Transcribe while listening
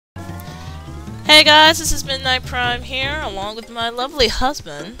Hey guys, this is Midnight Prime here, along with my lovely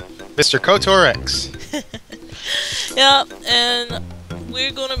husband, Mr. Kotorix. Yeah, and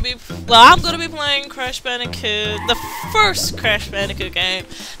we're gonna be, I'm gonna be playing Crash Bandicoot, the first Crash Bandicoot game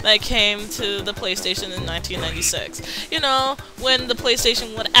that came to the PlayStation in 1996. You know, when the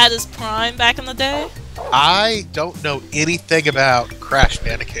PlayStation would add its Prime back in the day. I don't know anything about Crash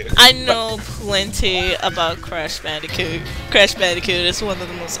Bandicoot. I know plenty about Crash Bandicoot. Crash Bandicoot is one of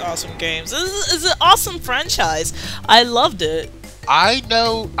the most awesome games. This is an awesome franchise. I loved it. I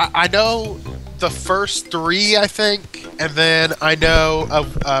know the first three, I think, and then I know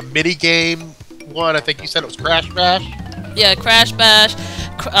a mini game one. I think you said it was Crash Bash. Yeah, Crash Bash,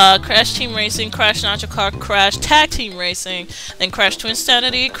 Crash Team Racing, Crash Nacho Kart, Crash Tag Team Racing, then Crash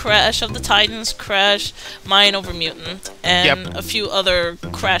Twinsanity, Crash of the Titans, Crash Mind Over Mutant, and a few other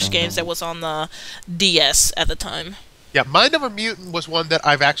Crash games that was on the DS at the time. Yeah, Mind Over Mutant was one that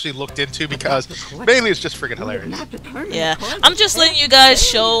I've actually looked into because mainly it's just freaking hilarious. Yeah, I'm just letting you guys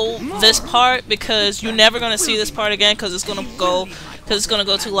show this part because you're never gonna see this part again because it's gonna go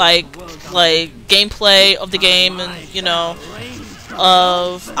to like gameplay of the game and you know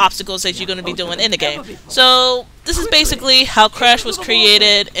of obstacles that you're gonna be doing in the game. So this is basically how Crash was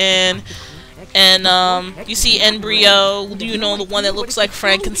created and you see Embryo, you know, the one that looks like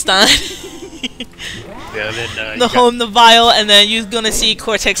Frankenstein. Yeah, then, the vial, and then you're gonna see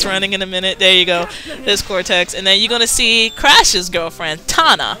Cortex running in a minute. There you go. There's Cortex, and then you're gonna see Crash's girlfriend,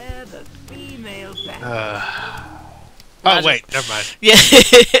 Tana. Oh wait, never mind. Yeah.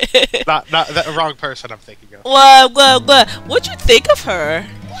 not the wrong person I'm thinking of. What'd you think of her?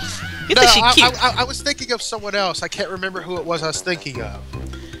 You think she's cute? I was thinking of someone else. I can't remember who it was I was thinking of.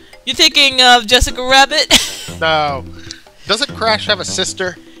 You thinking of Jessica Rabbit? No. Doesn't Crash have a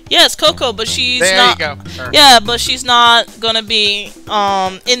sister? Yes, Coco, but she's not. There you go. Sure. Yeah, but she's not gonna be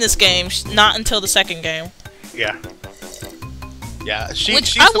in this game. Not until the second game. Yeah. Yeah.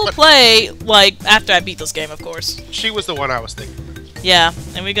 Which I will play like after I beat this game, of course. She was the one I was thinking. Yeah,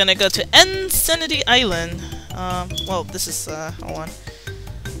 and we're gonna go to Insanity Island. Well, this is hold on.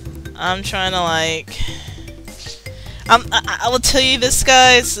 I'm trying to like. I will tell you this,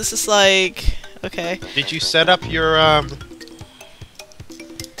 guys. This is like okay. Did you set up your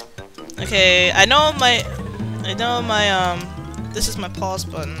Okay, I know my this is my pause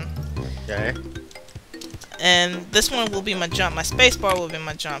button. Okay. And this one will be my jump. My space bar will be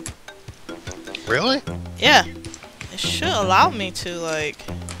my jump. Really? Yeah. It should allow me to like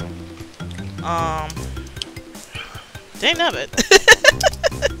dang nabbit.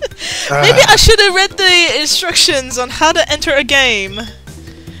 Maybe I should have read the instructions on how to enter a game.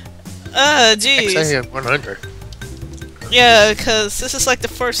 Jeez. XA 100. Yeah, because this is like the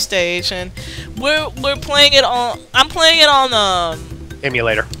first stage, and we're playing it on. I'm playing it on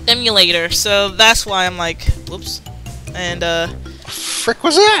emulator, so that's why I'm like, whoops, and frick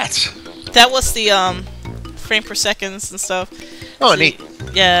was that? That was the frame per seconds and stuff. Oh, so, neat.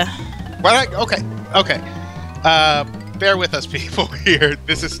 Yeah. Okay. Bear with us, people. Here,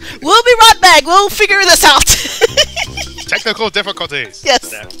 this is. We'll be right back. We'll figure this out. Technical difficulties.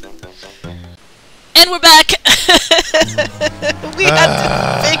 Yes. Yeah. And we're back. we had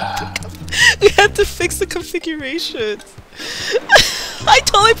to fix the configurations. I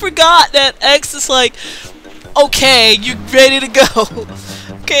totally forgot that X is like, okay, you ready to go?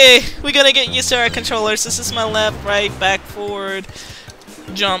 Okay, we're gonna get used to our controllers. This is my left, right, back, forward,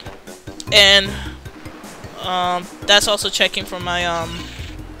 jump, and that's also checking for my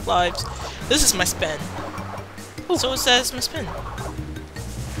lives. This is my spin. So it says my spin.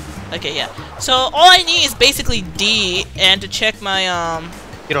 Okay, yeah. So all I need is basically D and to check my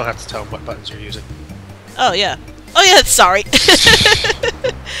You don't have to tell them what buttons you're using. Oh yeah. Oh yeah, sorry.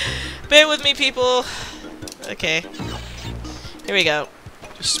 Bear with me, people. Okay. Here we go.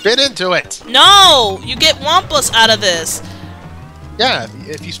 Just spin into it. No! You get Wampus out of this. Yeah,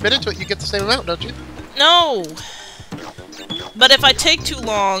 if you spin into it, you get the same amount, don't you? No. But if I take too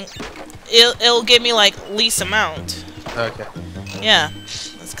long, it'll give me like least amount. Okay. Yeah.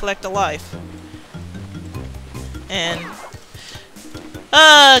 Let's collect a life. And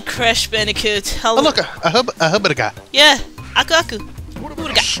Crash Bandicoot. Hello. Oh look, a hubba-da-ga. Yeah, Aku.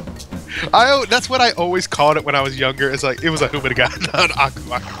 That's what I always called it when I was younger. It's like it was a hubba-da-ga, not an aku.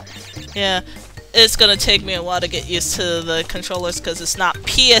 Yeah, it's gonna take me a while to get used to the controllers because it's not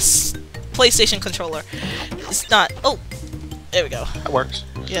PlayStation controller. It's not. Oh, there we go. That works.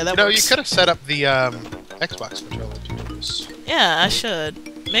 Yeah, that works. No, you could have set up the Xbox controller to do this. Yeah, I should.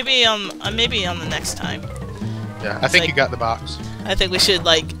 Maybe on the next time. Yeah, I think you got the box. I think we should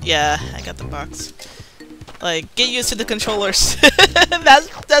like. Yeah, I got the box. Like, get used to the controllers.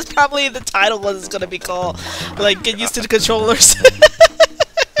 that's probably the title what it's gonna be called. Like, get used to the controllers.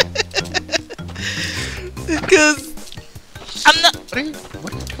 Because I'm not. What are you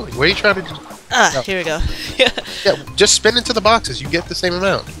doing? What are you trying to do? Ah, here we go. Yeah. Yeah, just spin into the boxes. You get the same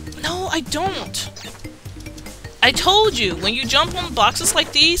amount. No, I don't. I told you when you jump on boxes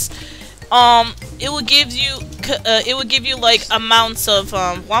like these, it will give you like amounts of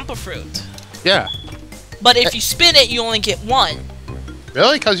Wampa fruit. Yeah. But if you spin it, you only get one.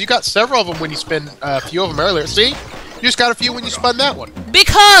 Really? Because you got several of them when you spin a few of them earlier. See? You just got a few when you spun that one.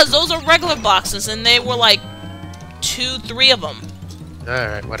 Because those are regular boxes, and they were like 2, 3 of them.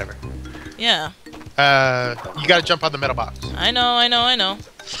 Alright, whatever. Yeah. You gotta jump on the middle box. I know.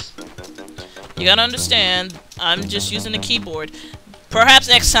 You gotta understand, I'm just using the keyboard. Perhaps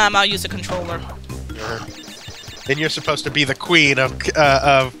next time I'll use a controller. Then you're supposed to be the queen of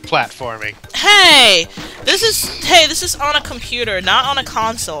platforming. Hey! This is on a computer, not on a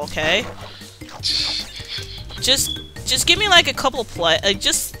console, okay? Just give me like a couple of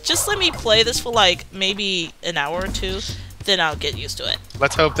just let me play this for like maybe an hour or 2, then I'll get used to it.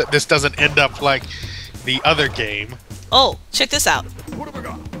 Let's hope that this doesn't end up like the other game. Oh, check this out.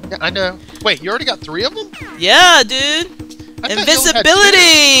 Yeah, I know. Wait, you already got 3 of them? Yeah, dude.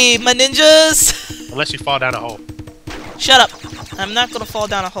 Invisibility, my ninjas. Unless you fall down a hole. Shut up. I'm not gonna fall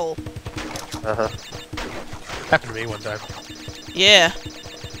down a hole. Uh-huh. Happened to me one time. Yeah.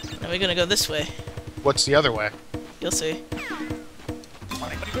 Now we're gonna go this way. What's the other way? You'll see.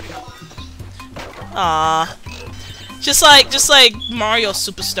 Ah, just like Mario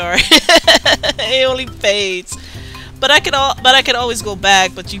Superstar. It only fades. But I could always go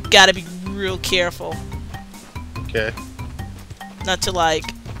back. But you gotta be real careful. Okay. Not to like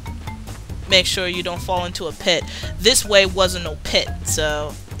make sure you don't fall into a pit. This way wasn't no pit,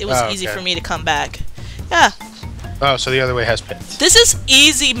 so it was easy for me to come back. Yeah. Oh, so the other way has pits. This is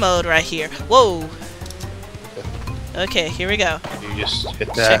easy mode right here. Whoa. Okay, here we go. You just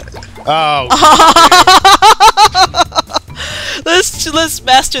hit that. Oh. Let's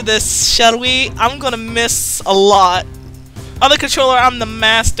master this, shall we? I'm gonna miss a lot. On the controller, I'm the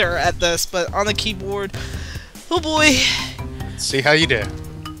master at this, but on the keyboard, oh boy. Let's see how you do.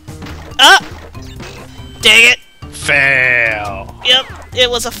 Ah! Dang it! Fail. Yep, it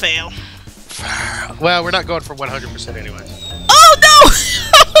was a fail. Well, we're not going for 100% anyways. Oh no!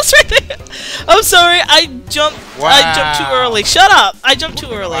 I was right there. I'm sorry. I jumped. Wow. I jumped too early. Shut up! I jumped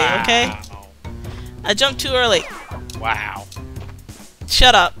too early. Wow. Okay. I jumped too early. Wow.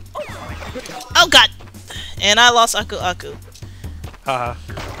 Shut up. Oh god. And I lost Aku Aku. Haha.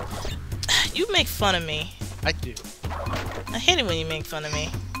 You make fun of me. I do. I hate it when you make fun of me.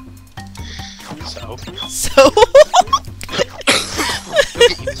 So? So?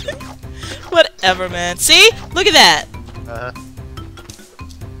 Whatever, man. See? Look at that.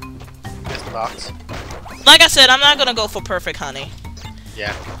 Missed the box. Like I said, I'm not gonna go for perfect, honey.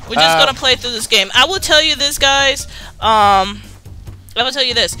 Yeah. We're just gonna play through this game. I will tell you this, guys. I will tell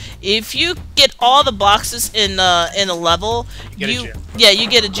you this. If you get all the boxes in a level, you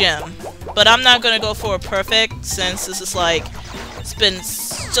get a gem. But I'm not gonna go for a perfect since this is like it's been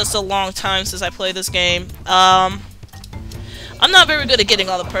just a long time since I played this game. I'm not very good at getting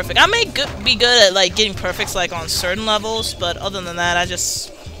all the perfect. I may be good at like getting perfects like on certain levels, but other than that, I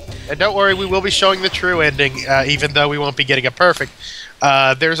just. And don't worry, we will be showing the true ending, even though we won't be getting a perfect.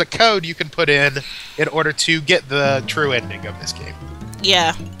 There's a code you can put in order to get the true ending of this game.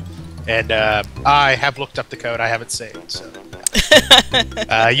 Yeah. And I have looked up the code. I haven't saved, so.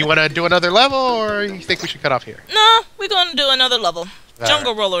 You want to do another level, or you think we should cut off here? No, we're going to do another level.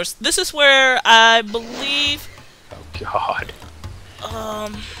 Jungle Rollers. This is where I believe. Oh God.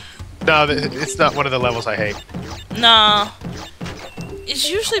 No, it's not one of the levels I hate. Nah. It's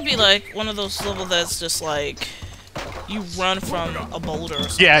usually be like one of those levels that's just like you run from a boulder or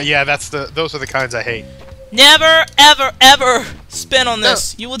something. Yeah, those are the kinds I hate. Never, ever, ever spin on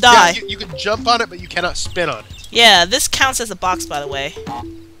this. You will die. Yeah, you can jump on it, but you cannot spin on it. Yeah, this counts as a box, by the way.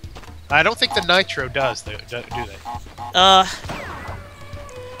 I don't think the Nitro does, do they?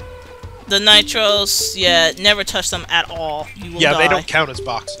 The Nitros, yeah, never touch them at all. You will die. They don't count as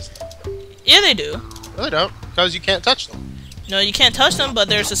boxes. Yeah, they do. No, they don't, because you can't touch them. No, you can't touch them, but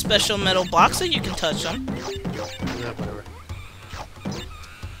there's a special metal box that you can touch them. Yeah, whatever.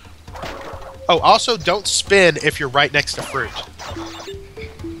 Oh, also, don't spin if you're right next to fruit.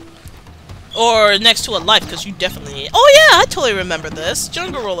 Or next to a life, because you definitely need. Oh yeah, I totally remember this.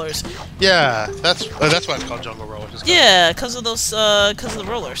 Jungle Rollers. Yeah, that's why it's called Jungle Rollers. Yeah, because of those, because of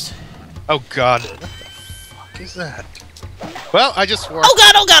the rollers. Oh God, what the fuck is that? Well, I just swore. Oh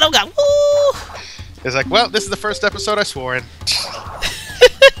God! Oh God! Oh God! Woo! It's like, well, this is the first episode I swore in.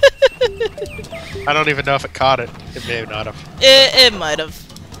 I don't even know if it caught it. It may not have. It might have.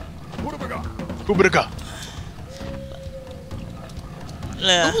 Kubadaga.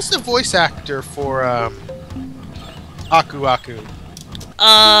 Yeah. Who was the voice actor for Aku Aku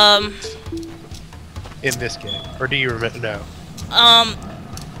in this game? Or do you remember? No.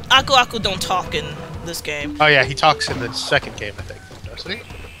 Aku Aku don't talk in this game. Oh yeah, he talks in the second game, I think, doesn't he?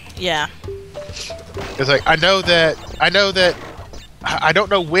 Yeah. It's like I know that I don't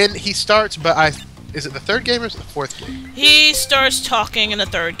know when he starts, but is it the third game or is it the fourth game? He starts talking in the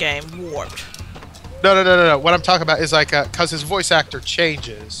third game, Warped. No. What I'm talking about is like because his voice actor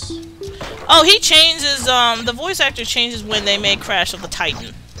changes. Oh, he changes. The voice actor changes when they make Crash of the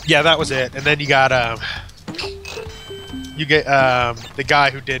Titan. Yeah, that was it. And then you got you get the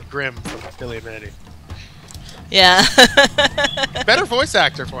guy who did Grimm from Billy and Mandy. Yeah. Better voice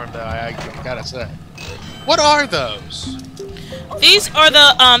actor for him though, I gotta say. What are those? These are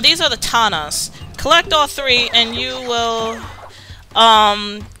the Tanas. Collect all 3 and you will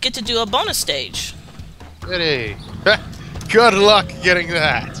get to do a bonus stage. Goody. Good luck getting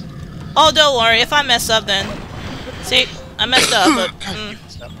that. Oh, don't worry. If I mess up, then see, I messed up. But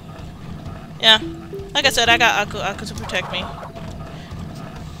yeah, like I said, I got Aku to protect me.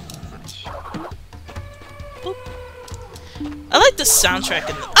 Boop. I like the soundtrack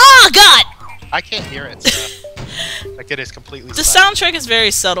in the— oh God! I can't hear it. So. Like it is completely. The soundtrack is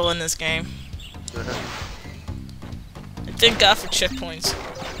very subtle in this game. Thank God for checkpoints.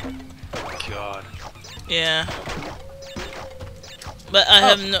 God. Yeah. But I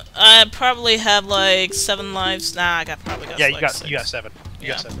have no— I probably have like 7 lives. Nah, I probably got. Yeah, like you got 7. You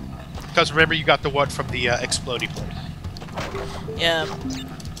got 7. Because remember, you got the one from the explodey place. Yeah.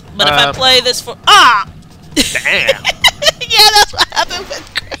 But if I play this for— ah! Damn. Yeah, that's what happened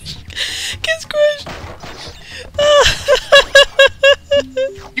with Crash. Kids Crash.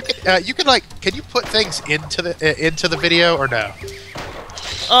 You can like, can you put things into the video or no?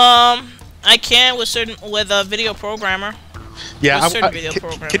 I can with a video programmer. Yeah,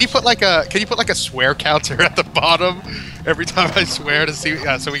 can you put like a swear counter at the bottom every time I swear to see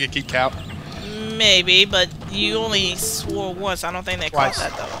so we can keep count? Maybe, but you only swore once. I don't think they caught Twice.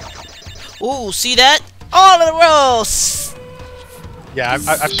 that though. Ooh, see that? All in a row. Yeah,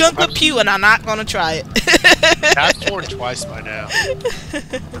 I've Skunk with Pew, and I'm not gonna try it. I've sworn twice by now.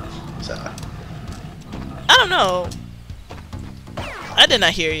 So. I don't know. I did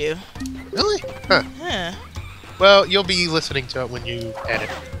not hear you. Really? Huh. Yeah. Well, you'll be listening to it when you edit.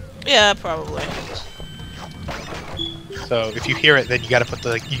 Yeah, probably. So if you hear it, then you gotta put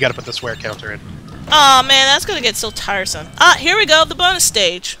the swear counter in. Oh man, that's gonna get so tiresome. Ah, here we go, the bonus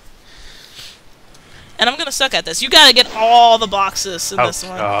stage. And I'm gonna suck at this. You gotta get all the boxes in this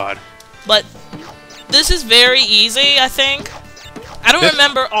one. Oh God. But this is very easy, I think. I don't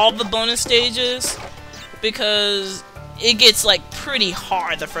remember all the bonus stages because it gets like pretty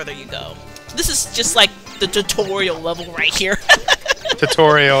hard the further you go. This is just like the tutorial level right here.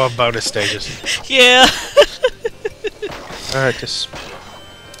 Tutorial of bonus stages. Yeah. Alright, just...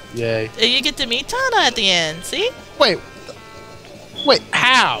 Yay. You get to meet Tana at the end, see? Wait,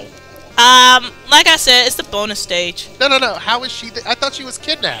 how? Like I said, it's the bonus stage. No, how is she I thought she was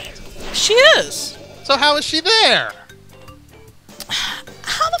kidnapped. She is. So how is she there?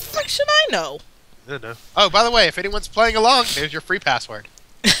 How the frick should I know? I don't know. Oh, by the way, if anyone's playing along, here's your free password.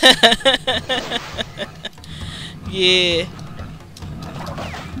 Yeah.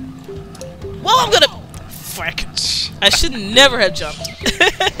 Well, I'm gonna... Frick. I should never have jumped.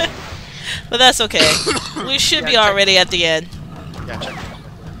 But that's okay. We should be already at the end. Gotcha.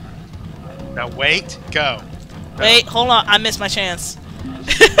 Now wait, go. Wait, hold on. I missed my chance.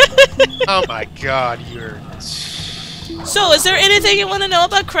 Oh my God, you're... So, is there anything you want to know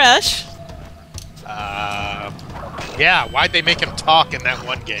about Crash? Yeah, why'd they make him talk in that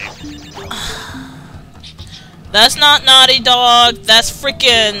one game? That's not Naughty Dog. That's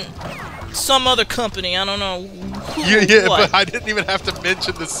freaking some other company. I don't know. Yeah, but I didn't even have to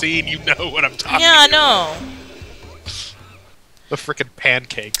mention the scene. You know what I'm talking about. Yeah, I know. The frickin'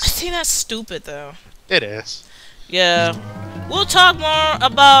 pancakes. I think that's stupid, though. It is. Yeah. We'll talk more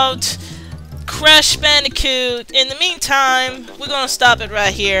about Crash Bandicoot. In the meantime, we're gonna stop it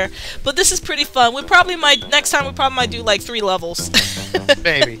right here. But this is pretty fun. We probably might, next time we probably might do like 3 levels.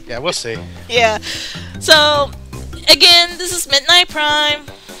 Maybe. Yeah, we'll see. Yeah. So, again, this is Midnight Prime.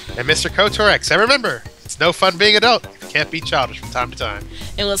 And Mr. Kotorex. And remember, it's no fun being adult if you can't be childish from time to time.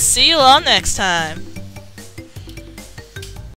 And we'll see you all next time.